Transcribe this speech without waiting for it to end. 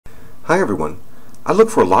Hi everyone. I look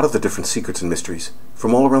for a lot of the different secrets and mysteries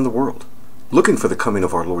from all around the world, looking for the coming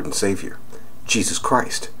of our Lord and Savior, Jesus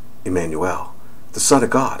Christ, Emmanuel, the Son of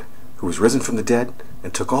God, who was risen from the dead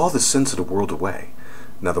and took all the sins of the world away.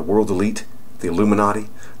 Now the world elite, the Illuminati,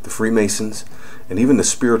 the Freemasons, and even the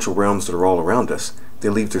spiritual realms that are all around us, they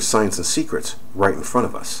leave their signs and secrets right in front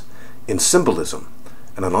of us, in symbolism.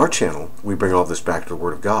 And on our channel, we bring all this back to the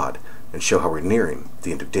Word of God and show how we're nearing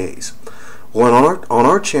the end of days. Well, on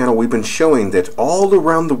our channel, we've been showing that all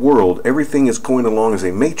around the world, everything is going along as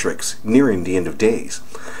a matrix, nearing the end of days,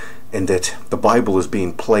 and that the Bible is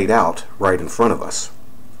being played out right in front of us.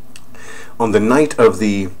 On the night of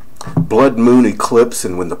the blood moon eclipse,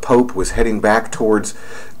 and when the Pope was heading back towards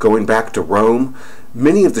going back to Rome,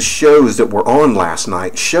 many of the shows that were on last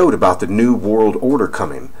night showed about the New World Order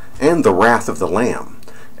coming and the wrath of the Lamb.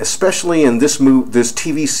 Especially in this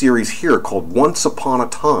TV series here called Once Upon a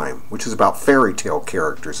Time, which is about fairy tale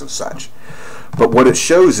characters and such. But what it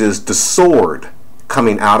shows is the sword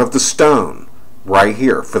coming out of the stone right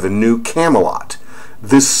here for the new Camelot.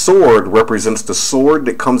 This sword represents the sword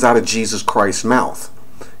that comes out of Jesus Christ's mouth.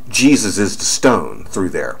 Jesus is the stone through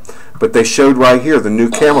there. But they showed right here the new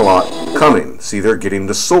Camelot coming. See, they're getting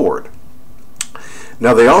the sword.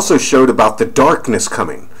 Now they also showed about the darkness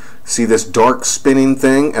coming. See this dark spinning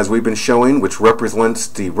thing, as we've been showing, which represents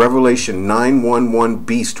the Revelation 9:11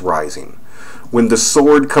 beast rising. When the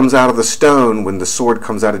sword comes out of the stone, when the sword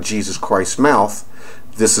comes out of Jesus Christ's mouth,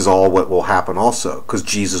 this is all what will happen also, because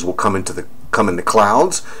Jesus will come in the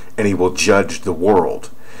clouds, and he will judge the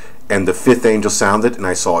world. And the fifth angel sounded, and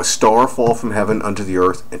I saw a star fall from heaven unto the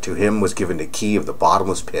earth, and to him was given the key of the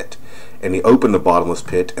bottomless pit. And he opened the bottomless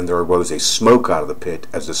pit, and there arose a smoke out of the pit,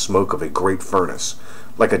 as the smoke of a great furnace,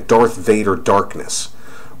 like a Darth Vader darkness.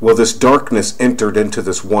 Well, this darkness entered into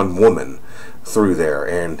this one woman through there,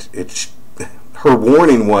 and her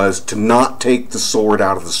warning was to not take the sword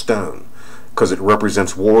out of the stone, because it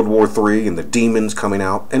represents World War III and the demons coming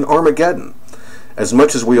out, and Armageddon. As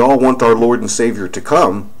much as we all want our Lord and Savior to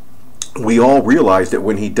come, we all realize that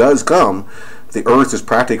when he does come, the earth is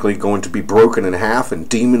practically going to be broken in half, and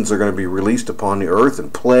demons are going to be released upon the earth,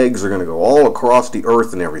 and plagues are going to go all across the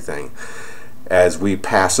earth and everything, as we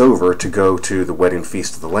pass over to go to the wedding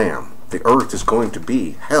feast of the Lamb. The earth is going to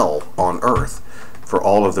be hell on earth for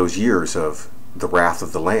all of those years of the wrath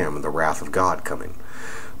of the Lamb and the wrath of God coming.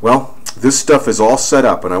 Well, this stuff is all set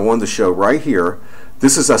up, and I wanted to show right here,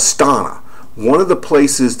 this is Astana, one of the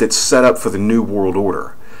places that's set up for the New World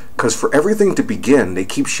Order. Because for everything to begin, they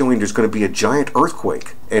keep showing there's going to be a giant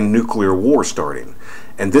earthquake and nuclear war starting.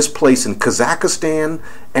 And this place in Kazakhstan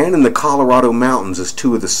and in the Colorado mountains is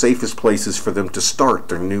two of the safest places for them to start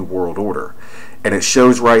their New World Order. And it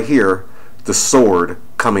shows right here the sword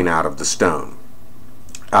coming out of the stone,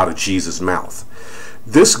 out of Jesus' mouth.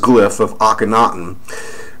 This glyph of Akhenaten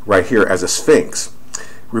right here as a sphinx.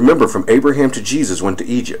 Remember, from Abraham to Jesus went to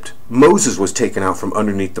Egypt. Moses was taken out from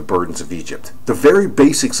underneath the burdens of Egypt. The very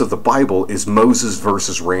basics of the Bible is Moses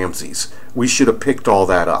versus Ramses. We should have picked all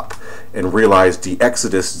that up and realized the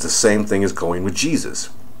Exodus is the same thing as going with Jesus.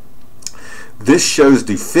 This shows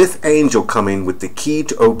the fifth angel coming with the key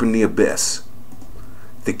to open the abyss.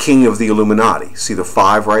 The king of the Illuminati. See the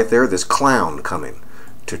 5 right there? This clown coming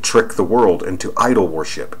to trick the world into idol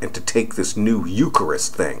worship and to take this new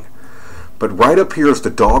Eucharist thing. But right up here is the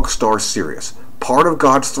dog star Sirius, part of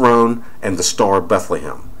God's throne and the star of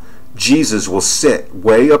Bethlehem. Jesus will sit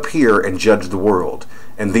way up here and judge the world.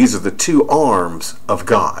 And these are the 2 arms of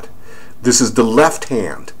God. This is the left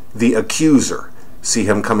hand, the accuser. See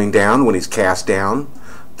him coming down when he's cast down?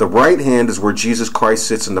 The right hand is where Jesus Christ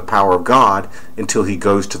sits in the power of God until he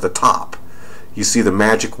goes to the top. You see the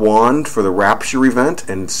magic wand for the rapture event,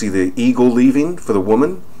 and see the eagle leaving for the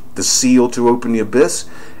woman, the seal to open the abyss.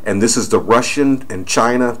 And this is the Russian and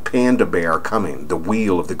China panda bear coming, the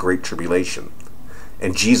wheel of the Great Tribulation.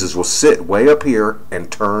 And Jesus will sit way up here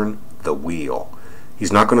and turn the wheel.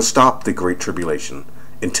 He's not going to stop the Great Tribulation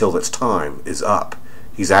until its time is up.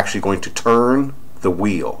 He's actually going to turn the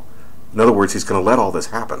wheel. In other words, he's going to let all this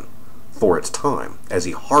happen for its time as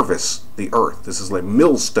he harvests the earth. This is like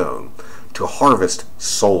millstone to harvest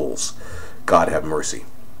souls. God have mercy.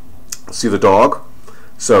 See the dog?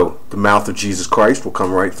 So the mouth of Jesus Christ will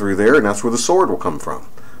come right through there, and that's where the sword will come from.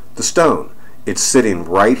 The stone, it's sitting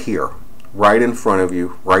right here, right in front of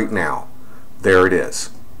you, right now. There it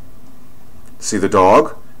is. See the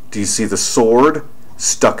dog? Do you see the sword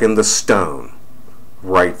stuck in the stone?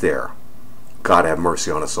 Right there. God have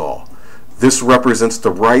mercy on us all. This represents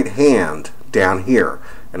the right hand down here,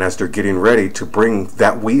 and as they're getting ready to bring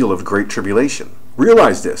that wheel of great tribulation.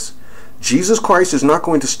 Realize this. Jesus Christ is not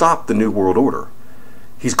going to stop the New World Order.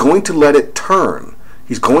 He's going to let it turn.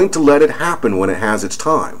 He's going to let it happen when it has its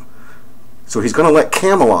time. So he's going to let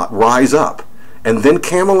Camelot rise up. And then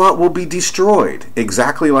Camelot will be destroyed,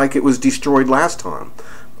 exactly like it was destroyed last time.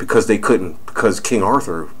 Because they couldn't, because King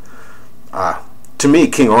Arthur, to me,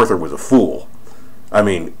 King Arthur was a fool. I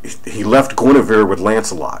mean, he left Guinevere with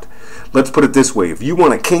Lancelot. Let's put it this way, if you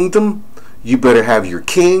want a kingdom, you better have your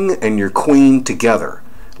king and your queen together.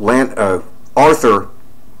 Arthur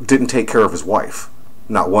didn't take care of his wife.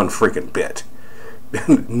 Not one freaking bit.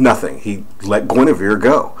 Nothing. He let Guinevere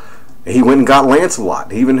go. He went and got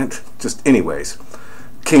Lancelot. He even just, anyways.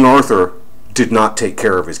 King Arthur did not take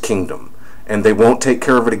care of his kingdom. And they won't take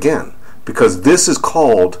care of it again. Because this is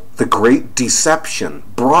called the Great Deception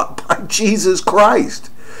brought by Jesus Christ.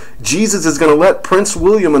 Jesus is going to let Prince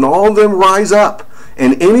William and all of them rise up.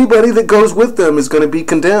 And anybody that goes with them is going to be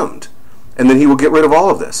condemned. And then he will get rid of all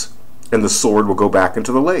of this. And the sword will go back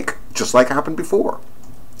into the lake. Just like happened before.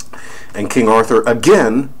 And King Arthur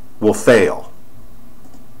again will fail.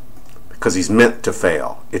 Because he's meant to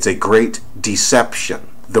fail. It's a great deception.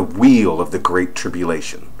 The wheel of the great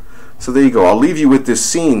tribulation. So there you go. I'll leave you with this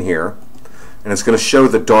scene here. And it's going to show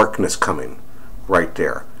the darkness coming. Right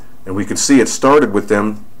there. And we can see it started with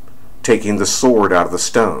them taking the sword out of the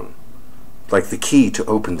stone. Like the key to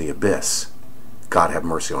open the abyss. God have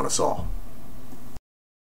mercy on us all.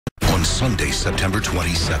 On Sunday, September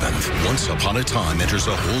 27th, Once Upon a Time enters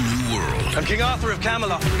a whole new world. I'm King Arthur of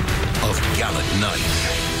Camelot. Of gallant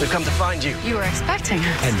knights. We've come to find you. You were expecting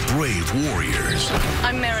us. And brave warriors.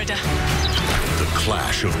 I'm Merida. The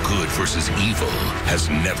clash of good versus evil has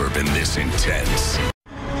never been this intense.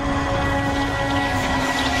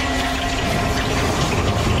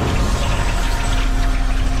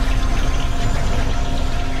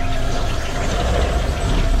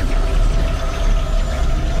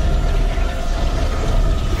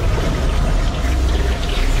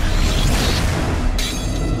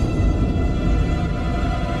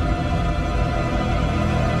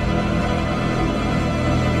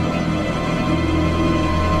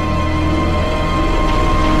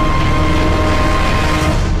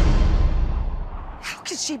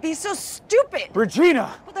 Be so stupid.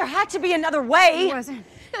 Regina! Well, there had to be another way. It wasn't.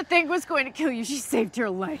 The thing was going to kill you. She saved your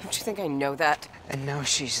life. Don't you think I know that? And now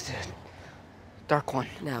she's the Dark One.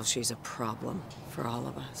 Now she's a problem for all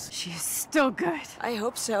of us. She is still good. I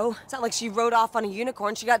hope so. It's not like she rode off on a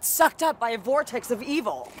unicorn. She got sucked up by a vortex of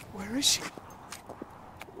evil. Where is she?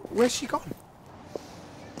 Where's she gone?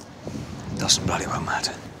 Doesn't bloody well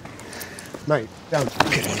matter. Mate, don't.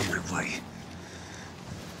 Get out of my way.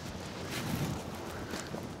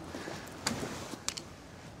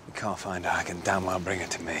 Can't find her, I can damn well bring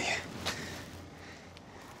it to me.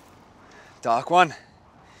 Dark One,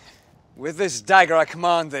 with this dagger I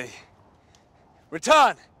command thee.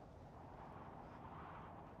 Return!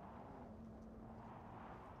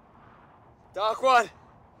 Dark One,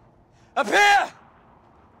 appear!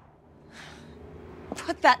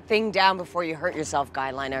 Put that thing down before you hurt yourself,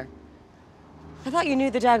 Guyliner. I thought you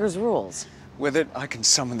knew the dagger's rules. With it, I can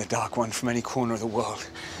summon the Dark One from any corner of the world.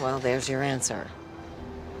 Well, there's your answer.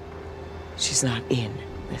 She's not in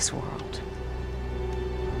this world.